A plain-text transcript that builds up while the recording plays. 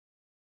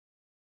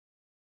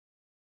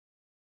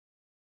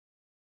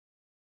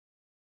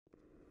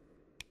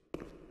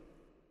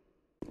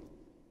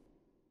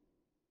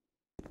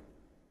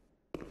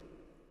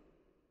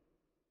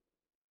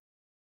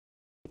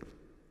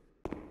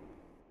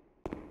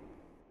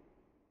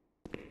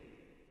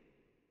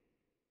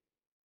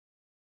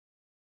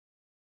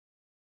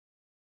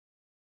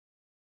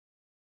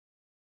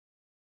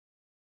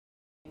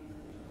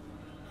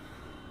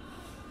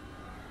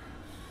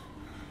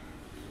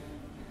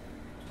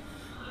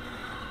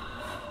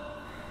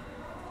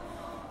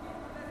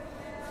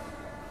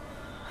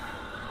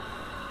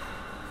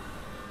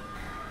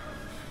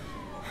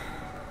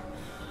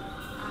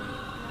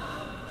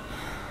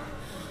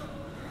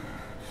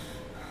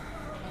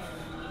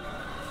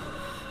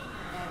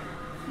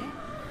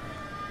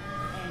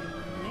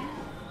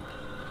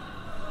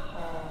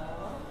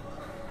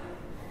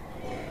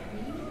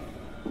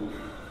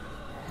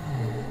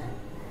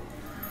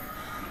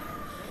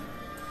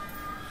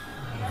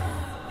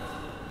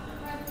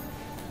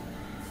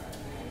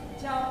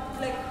Ciao,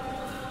 flick.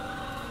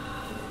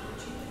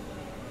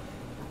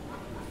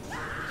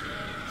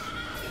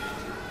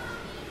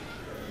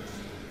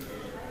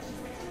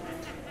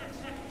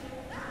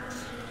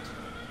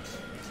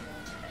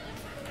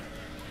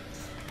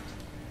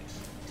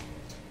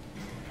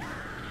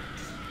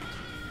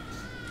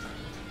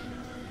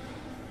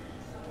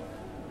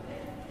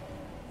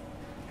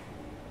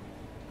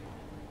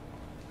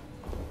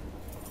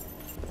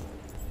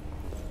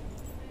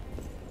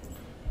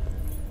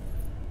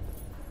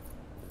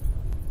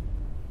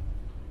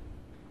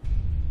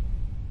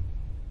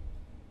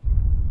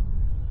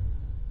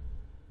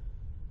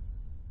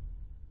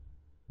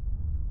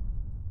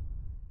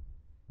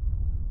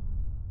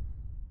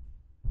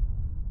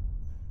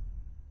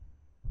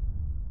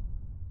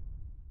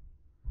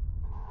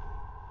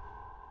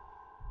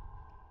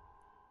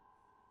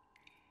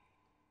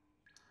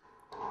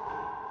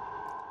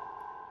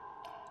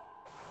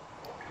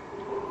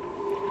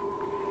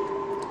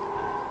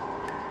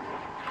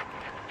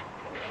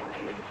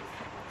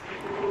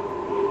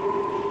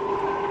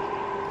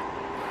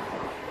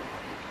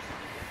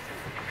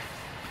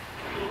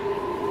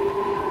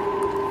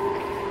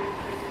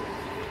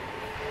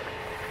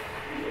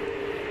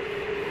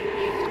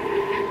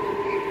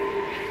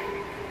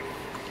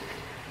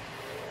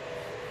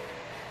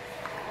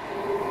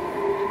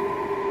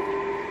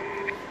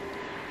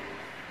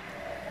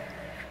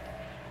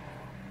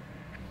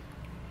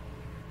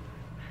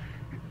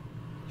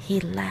 He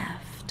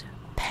laughed,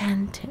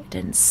 panted,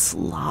 and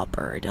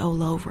slobbered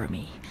all over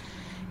me.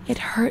 It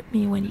hurt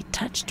me when he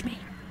touched me.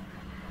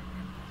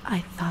 I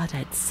thought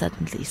I'd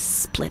suddenly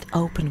split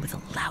open with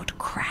a loud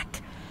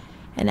crack,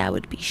 and I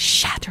would be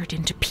shattered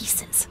into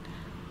pieces.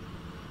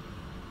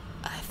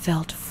 I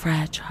felt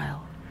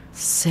fragile,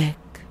 sick,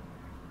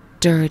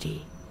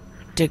 dirty,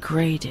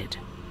 degraded.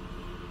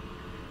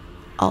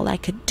 All I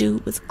could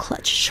do was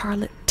clutch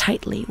Charlotte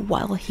tightly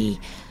while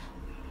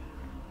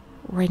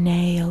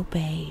Renee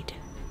obeyed.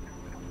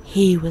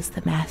 He was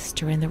the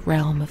master in the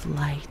realm of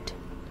light.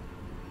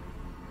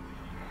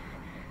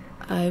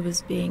 I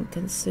was being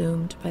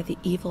consumed by the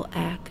evil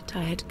act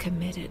I had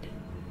committed.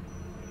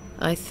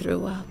 I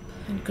threw up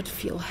and could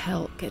feel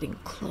hell getting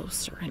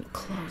closer and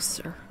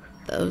closer.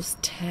 Those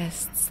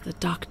tests the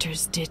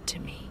doctors did to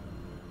me.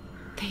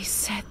 They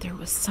said there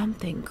was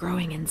something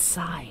growing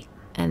inside,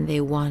 and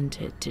they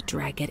wanted to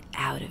drag it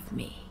out of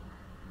me.